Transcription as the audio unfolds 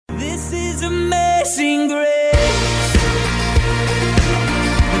Amazing grace,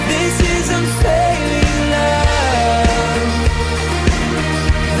 this is unfailing love,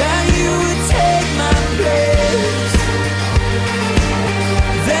 that you would take my place,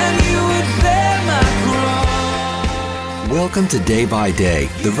 that you would bear my cross. Welcome to Day by Day,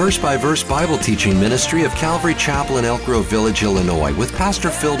 the verse-by-verse Bible teaching ministry of Calvary Chapel in Elk Grove Village, Illinois, with Pastor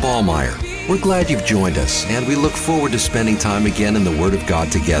Phil Ballmeyer. We're glad you've joined us, and we look forward to spending time again in the Word of God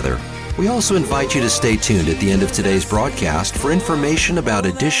together. We also invite you to stay tuned at the end of today's broadcast for information about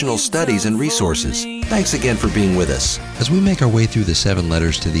additional studies and resources. Thanks again for being with us. As we make our way through the 7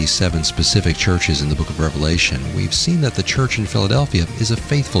 letters to these 7 specific churches in the book of Revelation, we've seen that the church in Philadelphia is a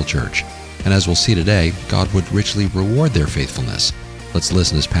faithful church. And as we'll see today, God would richly reward their faithfulness. Let's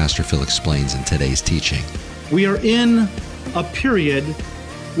listen as Pastor Phil explains in today's teaching. We are in a period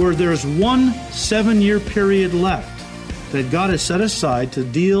where there's one 7-year period left that God has set aside to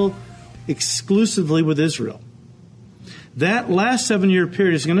deal exclusively with Israel. That last 7-year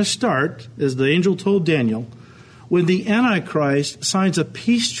period is going to start, as the angel told Daniel, when the Antichrist signs a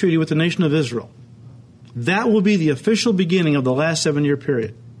peace treaty with the nation of Israel. That will be the official beginning of the last 7-year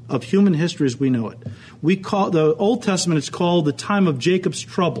period of human history as we know it. We call the Old Testament, it's called the time of Jacob's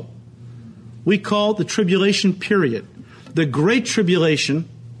trouble. We call it the tribulation period. The Great Tribulation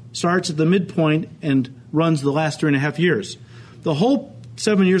starts at the midpoint and runs the last 3.5 years. The whole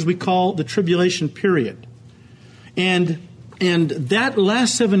 7 years we call the tribulation period. And that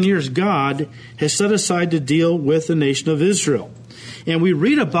last 7 years God has set aside to deal with the nation of Israel. And we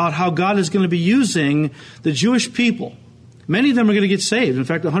read about how God is going to be using the Jewish people. Many of them are going to get saved. In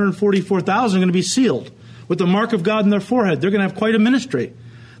fact, 144,000 are going to be sealed with the mark of God in their forehead. They're going to have quite a ministry.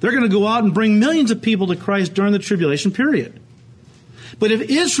 They're going to go out and bring millions of people to Christ during the tribulation period. But if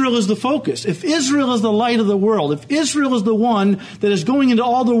Israel is the focus, if Israel is the light of the world, if Israel is the one that is going into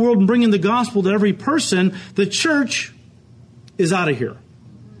all the world and bringing the gospel to every person, the church is out of here.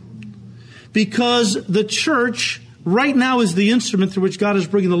 Because the church right now is the instrument through which God is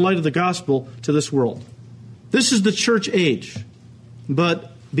bringing the light of the gospel to this world. This is the church age.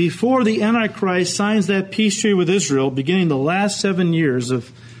 But before the Antichrist signs that peace treaty with Israel, beginning the last 7 years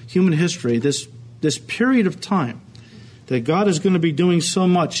of human history, this period of time, that God is going to be doing so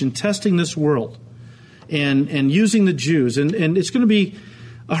much in testing this world and using the Jews. And it's going to be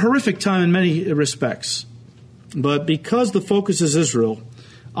a horrific time in many respects. But because the focus is Israel,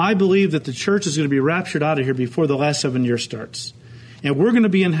 I believe that the church is going to be raptured out of here before the last 7 years starts. And we're going to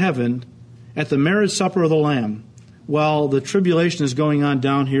be in heaven at the marriage supper of the Lamb while the tribulation is going on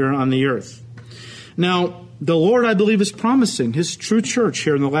down here on the earth. Now, the Lord, I believe, is promising His true church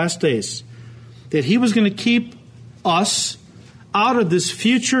here in the last days that He was going to keep us out of this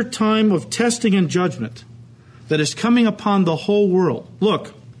future time of testing and judgment that is coming upon the whole world.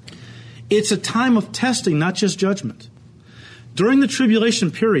 Look, it's a time of testing, not just judgment. During the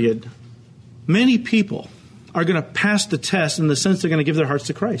tribulation period, many people are going to pass the test in the sense they're going to give their hearts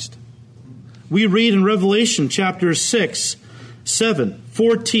to Christ. We read in Revelation chapter 6, 7,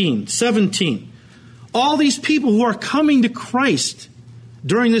 14, 17, all these people who are coming to Christ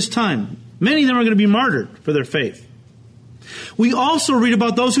during this time, many of them are going to be martyred for their faith. We also read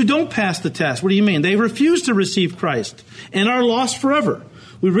about those who don't pass the test. What do you mean? They refuse to receive Christ and are lost forever.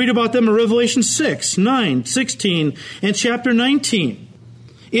 We read about them in Revelation 6, 9, 16, and chapter 19.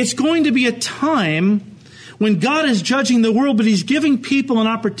 It's going to be a time when God is judging the world, but He's giving people an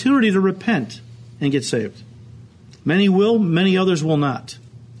opportunity to repent and get saved. Many will, many others will not.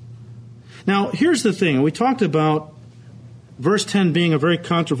 Now, here's the thing. We talked about verse 10 being a very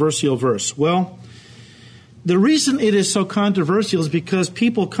controversial verse. Well, the reason it is so controversial is because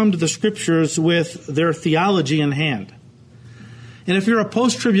people come to the Scriptures with their theology in hand. And if you're a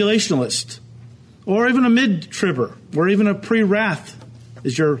post-tribulationalist, or even a mid-tribber, or even a pre-wrath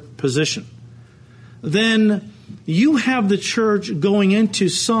is your position, then you have the church going into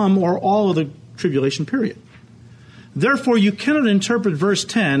some or all of the tribulation period. Therefore, you cannot interpret verse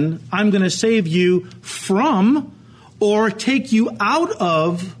 10, I'm going to save you from or take you out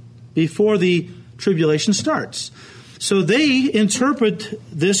of before the tribulation starts. So they interpret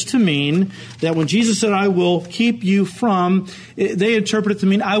this to mean that when Jesus said, I will keep you from, they interpret it to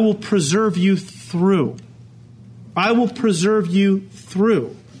mean, I will preserve you through. I will preserve you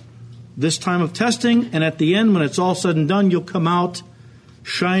through this time of testing, and at the end, when it's all said and done, you'll come out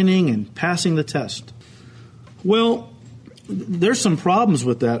shining and passing the test. Well, there's some problems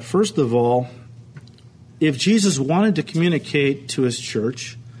with that. First of all, if Jesus wanted to communicate to His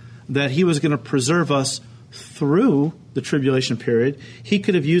church that He was going to preserve us through the tribulation period, He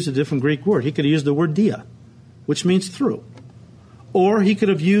could have used a different Greek word. He could have used the word dia, which means through. Or He could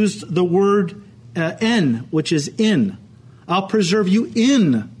have used the word N, which is in. I'll preserve you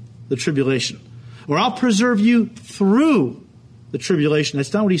in the tribulation. Or I'll preserve you through the tribulation.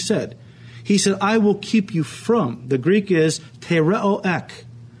 That's not what he said. He said, I will keep you from. The Greek is tereoek.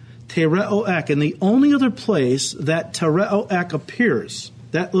 Tereoek. And the only other place that tereoek appears,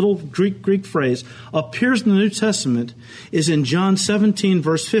 that little Greek phrase, appears in the New Testament is in John 17,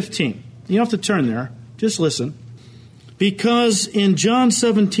 verse 15. You don't have to turn there. Just listen. Because in John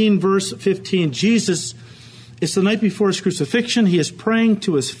 17, verse 15, Jesus, it's the night before his crucifixion. He is praying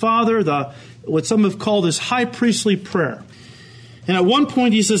to his Father, what some have called his high priestly prayer. And at one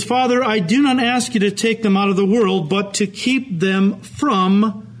point he says, Father, I do not ask you to take them out of the world, but to keep them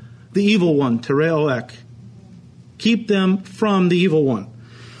from the evil one, tereoek. Keep them from the evil one.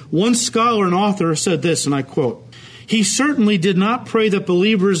 One scholar and author said this, and I quote, he certainly did not pray that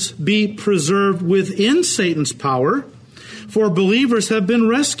believers be preserved within Satan's power, for believers have been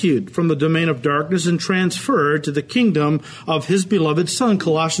rescued from the domain of darkness and transferred to the kingdom of his beloved Son,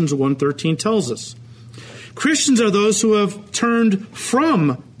 Colossians 1:13 tells us. Christians are those who have turned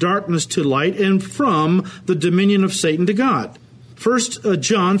from darkness to light and from the dominion of Satan to God. 1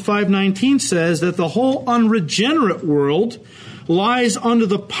 John 5:19 says that the whole unregenerate world lies under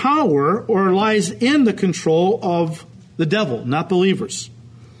the power or lies in the control of the devil, not believers.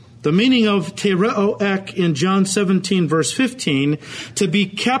 The meaning of tereoek in John 17, verse 15, to be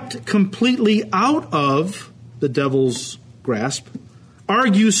kept completely out of the devil's grasp,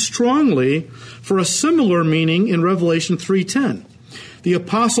 argues strongly for a similar meaning in Revelation 3:10. The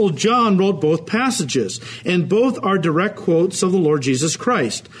Apostle John wrote both passages, and both are direct quotes of the Lord Jesus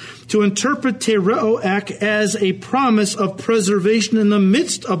Christ. To interpret tereoek as a promise of preservation in the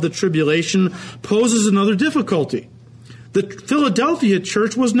midst of the tribulation poses another difficulty. The Philadelphia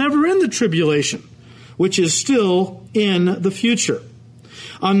church was never in the tribulation, which is still in the future.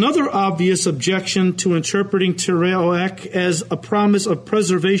 Another obvious objection to interpreting tereoek as a promise of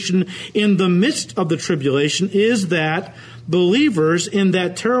preservation in the midst of the tribulation is that believers in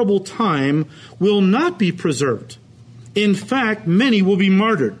that terrible time will not be preserved. In fact, many will be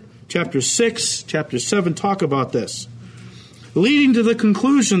martyred. Chapter 6, chapter 7 talk about this, leading to the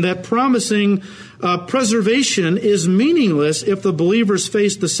conclusion that promising preservation is meaningless if the believers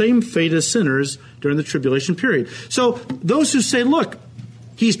face the same fate as sinners during the tribulation period. So those who say, look,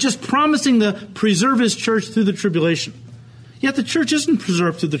 he's just promising to preserve his church through the tribulation. Yet the church isn't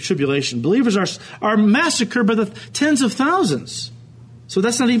preserved through the tribulation. Believers are massacred by the tens of thousands. So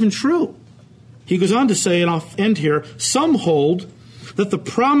that's not even true. He goes on to say, and I'll end here, some hold that the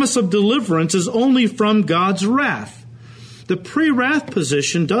promise of deliverance is only from God's wrath. The pre-wrath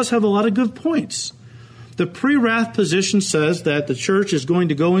position does have a lot of good points. The pre-wrath position says that the church is going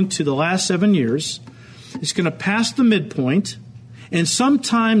to go into the last 7 years. It's going to pass the midpoint. And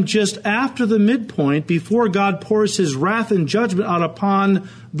sometime just after the midpoint, before God pours his wrath and judgment out upon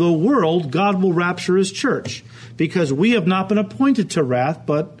the world, God will rapture his church. Because we have not been appointed to wrath,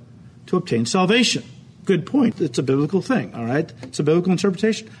 but to obtain salvation. Good point. It's a biblical thing, all right? It's a biblical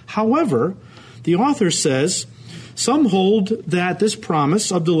interpretation. However, the author says, some hold that this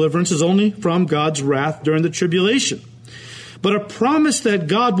promise of deliverance is only from God's wrath during the tribulation. But a promise that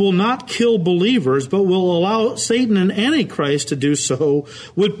God will not kill believers, but will allow Satan and Antichrist to do so,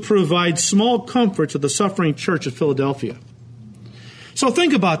 would provide small comfort to the suffering church of Philadelphia. So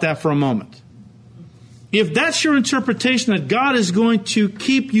think about that for a moment. If that's your interpretation, that God is going to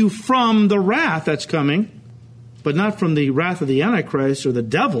keep you from the wrath that's coming, but not from the wrath of the Antichrist or the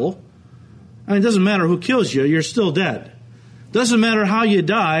devil, I mean, it doesn't matter who kills you, you're still dead. Doesn't matter how you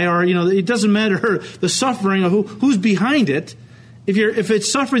die, or it doesn't matter the suffering of who's behind it. If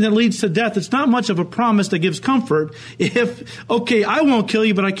it's suffering that leads to death, it's not much of a promise that gives comfort. Okay, I won't kill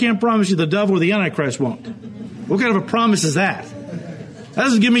you, but I can't promise you the devil or the Antichrist won't. What kind of a promise is that? That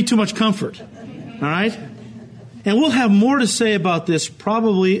doesn't give me too much comfort. All right? And we'll have more to say about this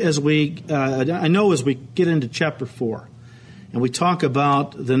probably as we get into chapter 4. And we talk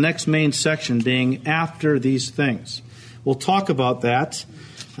about the next main section being after these things. We'll talk about that.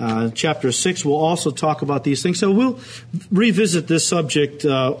 Chapter 6 will also talk about these things. So we'll revisit this subject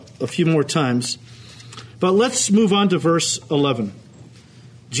a few more times. But let's move on to verse 11.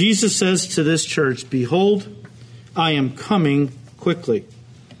 Jesus says to this church, behold, I am coming quickly.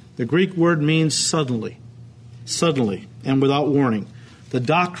 The Greek word means suddenly, and without warning. The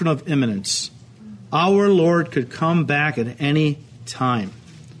doctrine of imminence. Our Lord could come back at any time.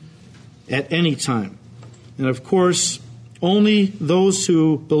 At any time. And of course, only those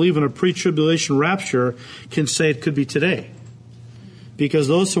who believe in a pre-tribulation rapture can say it could be today. Because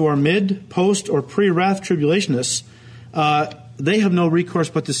those who are mid, post, or pre-wrath tribulationists, they have no recourse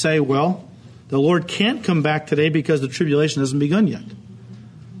but to say, well, The Lord can't come back today because the tribulation hasn't begun yet.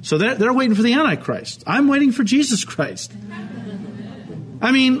 So they're waiting for the Antichrist. I'm waiting for Jesus Christ.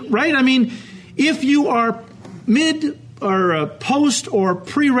 I mean, right? I mean, if you are mid or post or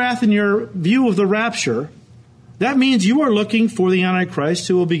pre-wrath in your view of the rapture, that means you are looking for the Antichrist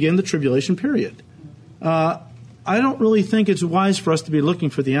who will begin the tribulation period. I don't really think it's wise for us to be looking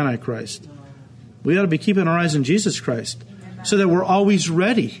for the Antichrist. We ought to be keeping our eyes on Jesus Christ so that we're always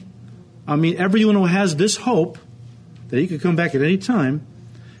ready. I mean, everyone who has this hope that he could come back at any time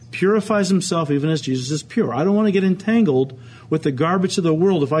purifies himself even as Jesus is pure. I don't want to get entangled with the garbage of the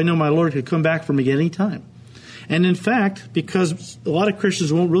world if I know my Lord could come back for me at any time. And in fact, because a lot of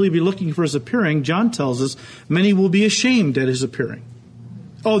Christians won't really be looking for his appearing, John tells us many will be ashamed at his appearing.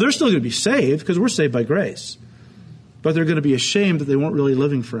 Oh, they're still going to be saved because we're saved by grace. But they're going to be ashamed that they weren't really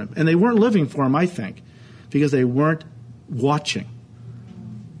living for him. And they weren't living for him, I think, because they weren't watching.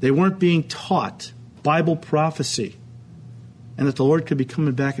 They weren't being taught Bible prophecy and that the Lord could be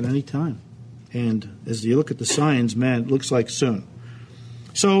coming back at any time. And as you look at the signs, man, it looks like soon.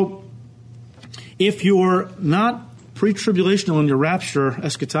 So if you're not pre-tribulational in your rapture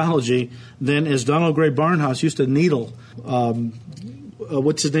eschatology, then as Donald Gray Barnhouse used to needle,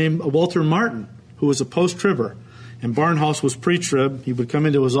 Walter Martin, who was a post-tribber, and Barnhouse was pre-trib, he would come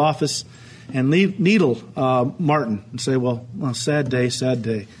into his office and needle Martin and say, well, sad day, sad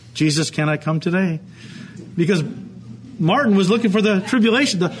day. Jesus, can I come today? Because Martin was looking for the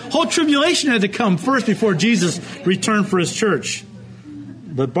tribulation. The whole tribulation had to come first before Jesus returned for his church.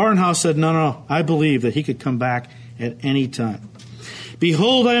 But Barnhouse said, no, I believe that he could come back at any time.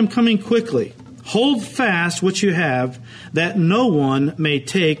 Behold, I am coming quickly. Hold fast what you have, that no one may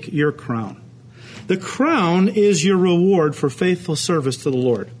take your crown. The crown is your reward for faithful service to the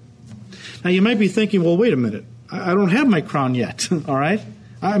Lord. Now, you might be thinking, well, wait a minute. I don't have my crown yet, all right?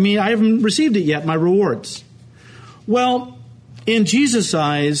 I mean, I haven't received it yet, my rewards. Well, in Jesus'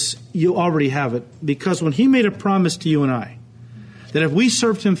 eyes, you already have it, because when he made a promise to you and I, that if we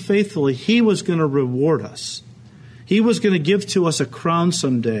served him faithfully, he was going to reward us. He was going to give to us a crown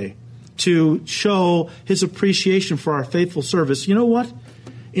someday to show his appreciation for our faithful service. You know what?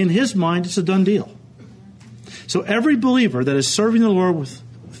 In his mind, it's a done deal. So every believer that is serving the Lord with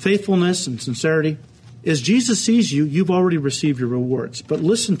faithfulness and sincerity, as Jesus sees you, you've already received your rewards. But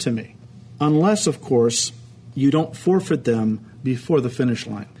listen to me. Unless, of course, you don't forfeit them before the finish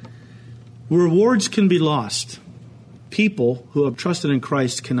line. Rewards can be lost. People who have trusted in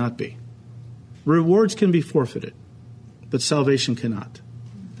Christ cannot be. Rewards can be forfeited, but salvation cannot.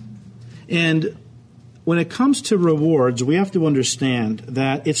 And when it comes to rewards, we have to understand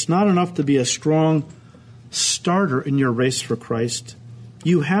that it's not enough to be a strong starter in your race for Christ.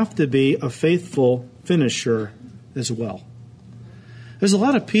 You have to be a faithful finisher as well. There's a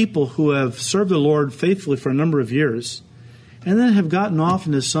lot of people who have served the Lord faithfully for a number of years and then have gotten off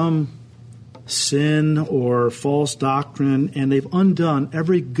into some sin or false doctrine, and they've undone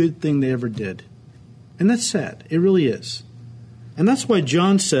every good thing they ever did. And that's sad. It really is. And that's why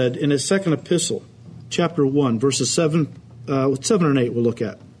John said in his second epistle, chapter 1, verses 7 and 8 we'll look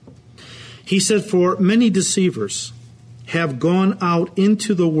at. He said, for many deceivers have gone out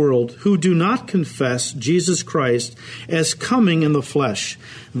into the world who do not confess Jesus Christ as coming in the flesh.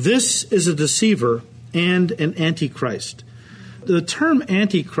 This is a deceiver and an antichrist. The term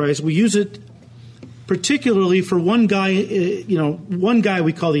antichrist, we use it particularly for one guy, one guy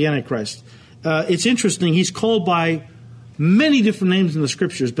we call the Antichrist. It's interesting. He's called by many different names in the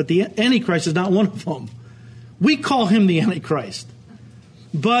Scriptures, but the Antichrist is not one of them. We call him the Antichrist.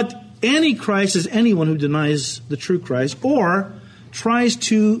 But Antichrist is anyone who denies the true Christ or tries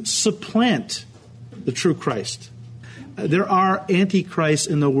to supplant the true Christ. There are antichrists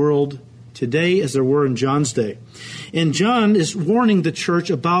in the world today as there were in John's day. And John is warning the church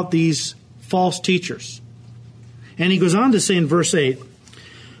about these false teachers. And he goes on to say in verse 8,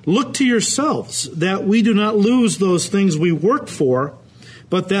 look to yourselves that we do not lose those things we worked for,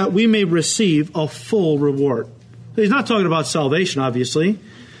 but that we may receive a full reward. He's not talking about salvation, obviously.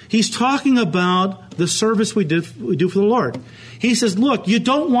 He's talking about the service we do for the Lord. He says, look, you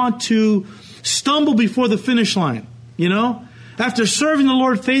don't want to stumble before the finish line, After serving the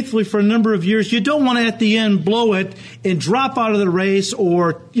Lord faithfully for a number of years, you don't want to at the end blow it and drop out of the race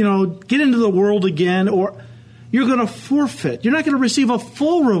or, get into the world again, or you're going to forfeit. You're not going to receive a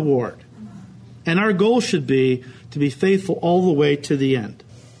full reward. And our goal should be to be faithful all the way to the end.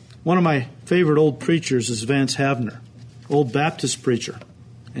 One of my favorite old preachers is Vance Havner, old Baptist preacher.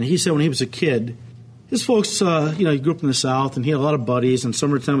 And he said when he was a kid, his folks, he grew up in the South and he had a lot of buddies, and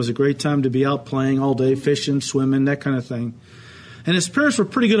summertime was a great time to be out playing all day, fishing, swimming, that kind of thing. And his parents were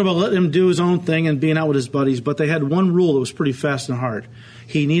pretty good about letting him do his own thing and being out with his buddies, but they had one rule that was pretty fast and hard.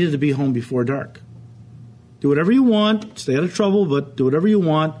 He needed to be home before dark. Do whatever you want, stay out of trouble, but do whatever you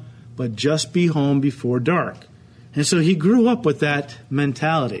want, but just be home before dark. And so he grew up with that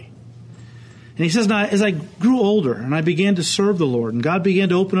mentality. And he says, now, as I grew older and I began to serve the Lord, and God began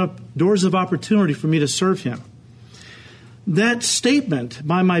to open up doors of opportunity for me to serve him, that statement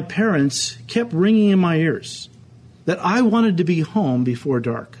by my parents kept ringing in my ears, that I wanted to be home before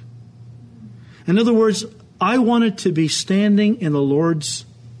dark. In other words, I wanted to be standing in the Lord's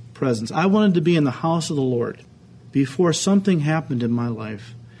presence. I wanted to be in the house of the Lord before something happened in my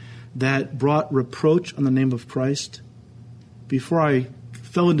life that brought reproach on the name of Christ, before I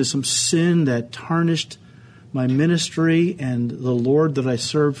fell into some sin that tarnished my ministry and the Lord that I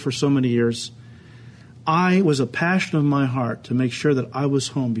served for so many years. I was a passion of my heart to make sure that I was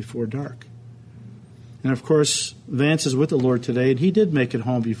home before dark. And of course, Vance is with the Lord today, and he did make it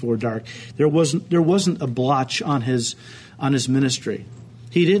home before dark. There wasn't a blotch on his ministry.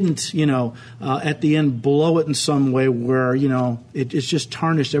 He didn't, at the end blow it in some way where, it's just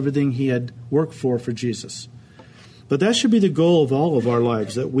tarnished everything he had worked for Jesus. But that should be the goal of all of our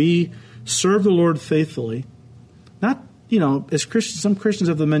lives, that we serve the Lord faithfully. Not, as Christians, some Christians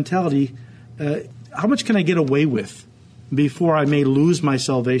have the mentality, how much can I get away with before I may lose my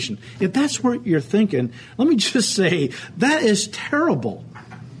salvation? If that's what you're thinking, let me just say, that is terrible.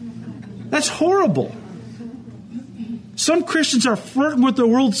 That's horrible. Some Christians are flirting with the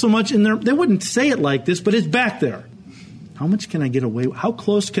world so much, and they wouldn't say it like this, but it's back there. How much can I get away with? How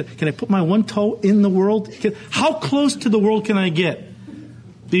close can I put my one toe in the world? How close to the world can I get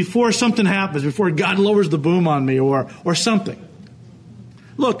before something happens, before God lowers the boom on me or something?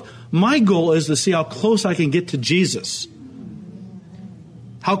 Look, my goal is to see how close I can get to Jesus.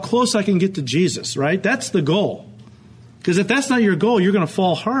 How close I can get to Jesus, right? That's the goal. Because if that's not your goal, you're going to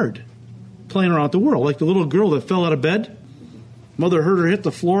fall hard playing around the world. Like the little girl that fell out of bed. Mother heard her hit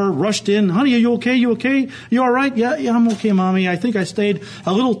the floor, rushed in. Honey, are you okay? You okay? You all right? Yeah, I'm okay, Mommy. I think I stayed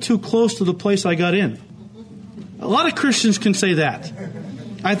a little too close to the place I got in. A lot of Christians can say that.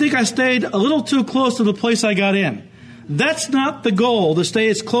 I think I stayed a little too close to the place I got in. That's not the goal, to stay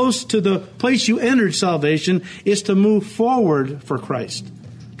as close to the place you entered salvation. Is to move forward for Christ.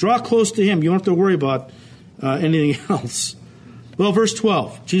 Draw close to him. You don't have to worry about anything else. Well, verse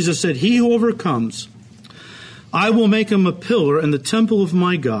 12, Jesus said, he who overcomes, I will make him a pillar in the temple of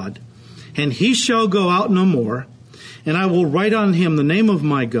my God, and he shall go out no more. And I will write on him the name of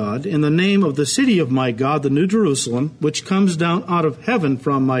my God, and the name of the city of my God, the New Jerusalem, which comes down out of heaven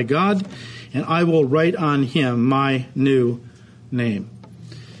from my God, and I will write on him my new name.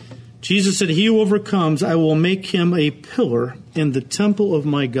 Jesus said, he who overcomes, I will make him a pillar in the temple of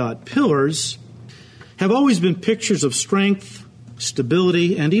my God. Pillars have always been pictures of strength,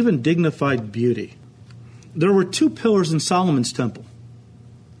 stability, and even dignified beauty. There were 2 pillars in Solomon's temple,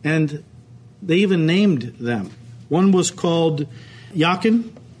 and they even named them. One was called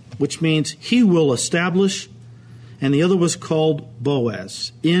Yakin, which means he will establish, and the other was called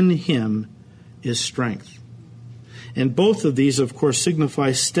Boaz. In him is strength. And both of these, of course,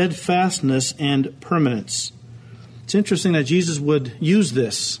 signify steadfastness and permanence. It's interesting that Jesus would use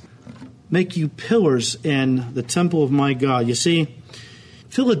this, make you pillars in the temple of my God. You see,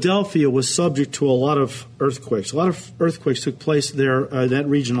 Philadelphia was subject to a lot of earthquakes. A lot of earthquakes took place there, that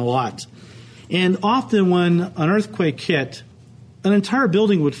region a lot. And often when an earthquake hit, an entire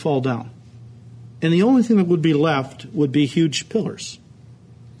building would fall down. And the only thing that would be left would be huge pillars.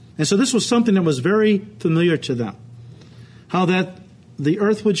 And so this was something that was very familiar to them. How that the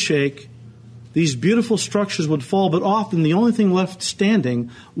earth would shake, these beautiful structures would fall, but often the only thing left standing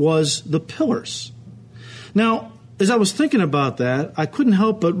was the pillars. Now, as I was thinking about that, I couldn't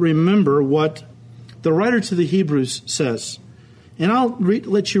help but remember what the writer to the Hebrews says. And I'll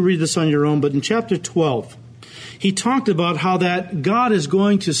let you read this on your own, but in chapter 12, he talked about how that God is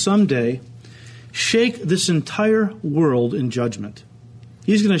going to someday shake this entire world in judgment.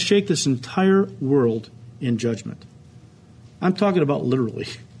 He's going to shake this entire world in judgment. I'm talking about literally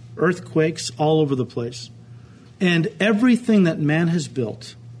earthquakes all over the place. And everything that man has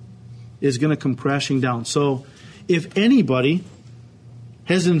built is going to come crashing down. So if anybody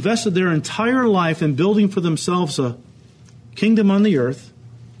has invested their entire life in building for themselves a kingdom on the earth,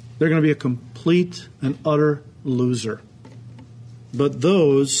 they're going to be a complete and utter loser. But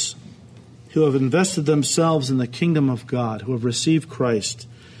those who have invested themselves in the kingdom of God, who have received Christ,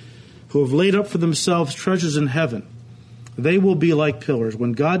 who have laid up for themselves treasures in heaven, They will be like pillars.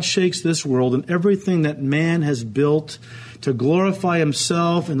 When God shakes this world and everything that man has built to glorify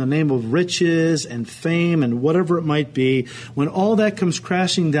himself in the name of riches and fame and whatever it might be, when all that comes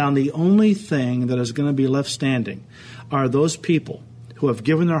crashing down, the only thing that is going to be left standing are those people who have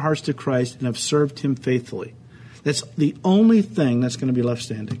given their hearts to Christ and have served him faithfully. That's the only thing that's going to be left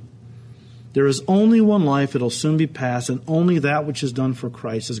standing. There is only one life. It'll soon be past, and only that which is done for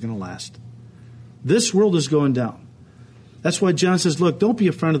Christ is going to last. This world is going down. That's why John says, look, don't be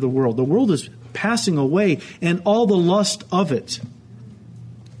a friend of the world. The world is passing away, and all the lust of it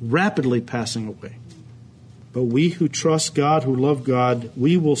rapidly passing away. But we who trust God, who love God,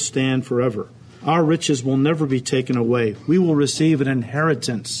 we will stand forever. Our riches will never be taken away. We will receive an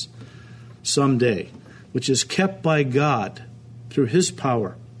inheritance someday, which is kept by God through his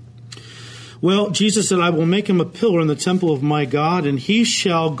power. Well, Jesus said, I will make him a pillar in the temple of my God, and he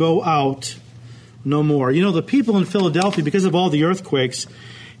shall go out no more. You know, the people in Philadelphia, because of all the earthquakes,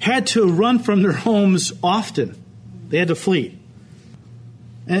 had to run from their homes often. They had to flee.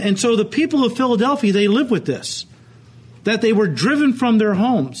 And so the people of Philadelphia, they lived with this, that they were driven from their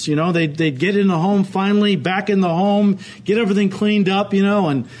homes. You know, they'd get in the home finally, back in the home, get everything cleaned up, you know,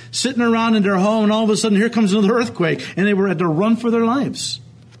 and sitting around in their home, and all of a sudden here comes another earthquake, and they had to run for their lives.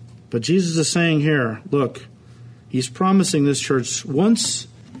 But Jesus is saying here, look, he's promising this church, once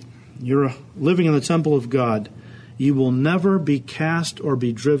you're living in the temple of God, you will never be cast or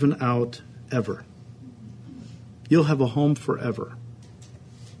be driven out ever. You'll have a home forever.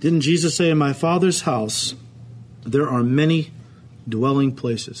 Didn't Jesus say, in my Father's house, there are many dwelling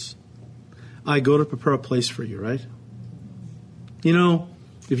places. I go to prepare a place for you, right? You know,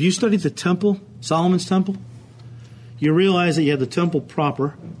 if you studied the temple, Solomon's temple, you realize that you had the temple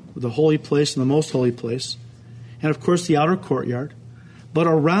proper, the holy place and the most holy place, and of course the outer courtyard. But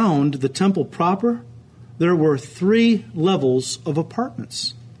around the temple proper, there were 3 levels of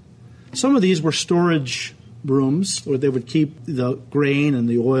apartments. Some of these were storage rooms where they would keep the grain and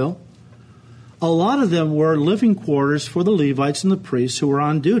the oil. A lot of them were living quarters for the Levites and the priests who were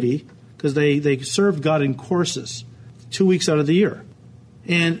on duty because they served God in courses 2 weeks out of the year.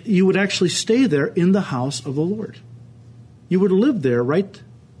 And you would actually stay there in the house of the Lord. You would live there, right?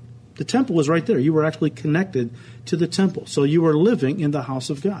 The temple was right there. You were actually connected to the temple. So you were living in the house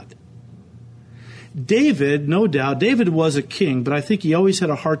of God. David, no doubt, David was a king, but I think he always had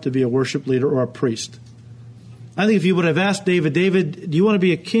a heart to be a worship leader or a priest. I think if you would have asked David, do you want to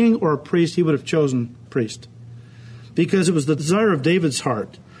be a king or a priest? He would have chosen priest. Because it was the desire of David's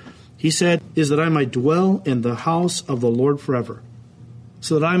heart. He said, is that I might dwell in the house of the Lord forever,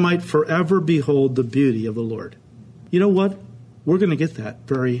 so that I might forever behold the beauty of the Lord. You know what? We're going to get that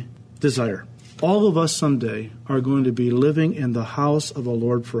very desire. All of us someday are going to be living in the house of the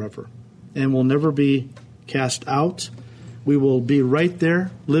Lord forever, and will never be cast out. We will be right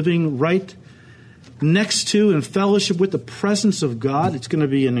there, living right next to and fellowship with the presence of God. It's going to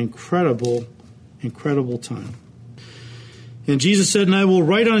be an incredible, incredible time. And Jesus said, and I will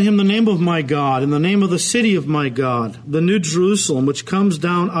write on him the name of my God, and the name of the city of my God, the new Jerusalem, which comes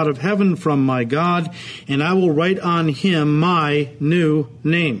down out of heaven from my God, and I will write on him my new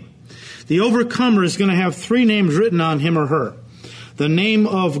name. The overcomer is going to have 3 names written on him or her. The name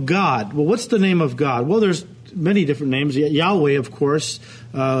of God. Well, what's the name of God? Well, there's many different names. Yahweh, of course,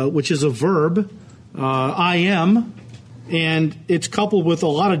 which is a verb. I am, and it's coupled with a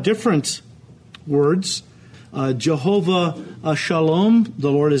lot of different words. Jehovah Shalom,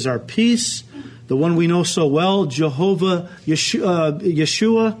 the Lord is our peace. The one we know so well, Jehovah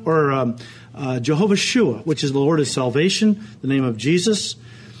Yeshua, or Jehovah Shua, which is the Lord is salvation, the name of Jesus.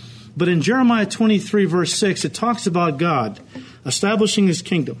 But in Jeremiah 23, verse 6, it talks about God establishing his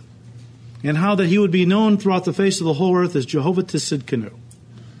kingdom and how that he would be known throughout the face of the whole earth as Jehovah Tsidkenu.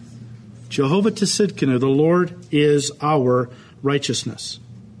 Jehovah Tsidkenu, the Lord is our righteousness.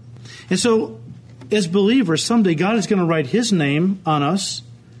 And so, as believers, someday God is going to write his name on us.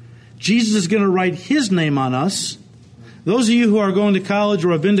 Jesus is going to write his name on us. Those of you who are going to college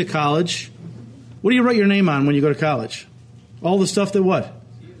or have been to college, what do you write your name on when you go to college? All the stuff that what?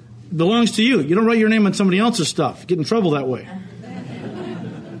 Belongs to you. You don't write your name on somebody else's stuff. You get in trouble that way.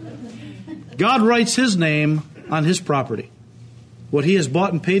 God writes his name on his property. What he has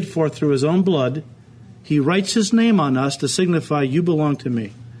bought and paid for through his own blood, he writes his name on us to signify you belong to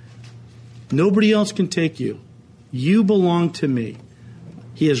me. Nobody else can take you. You belong to me.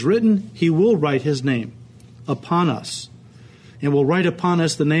 He has written, he will write his name upon us. And will write upon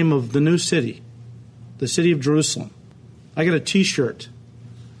us the name of the new city, the city of Jerusalem. I got a T-shirt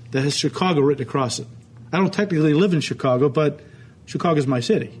that has Chicago written across it. I don't technically live in Chicago, but Chicago is my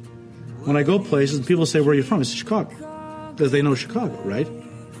city. When I go places and people say, where are you from? It's Chicago. because they know Chicago, right?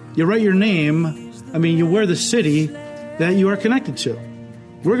 You write your name, you wear the city that you are connected to.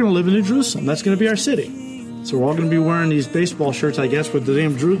 We're going to live in New Jerusalem. That's going to be our city. So we're all going to be wearing these baseball shirts, I guess, with the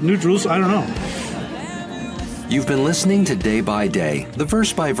name New Jerusalem. I don't know. You've been listening to Day by Day, the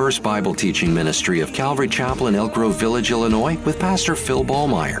verse-by-verse Bible teaching ministry of Calvary Chapel in Elk Grove Village, Illinois, with Pastor Phil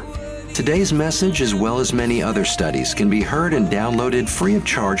Ballmeyer. Today's message, as well as many other studies, can be heard and downloaded free of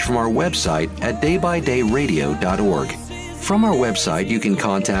charge from our website at daybydayradio.org. From our website, you can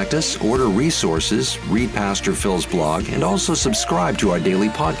contact us, order resources, read Pastor Phil's blog, and also subscribe to our daily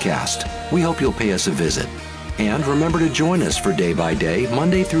podcast. We hope you'll pay us a visit. And remember to join us for Day by Day,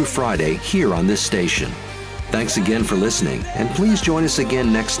 Monday through Friday, here on this station. Thanks again for listening, and please join us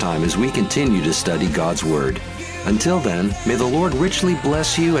again next time as we continue to study God's Word. Until then, may the Lord richly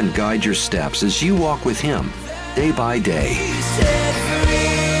bless you and guide your steps as you walk with Him day by day.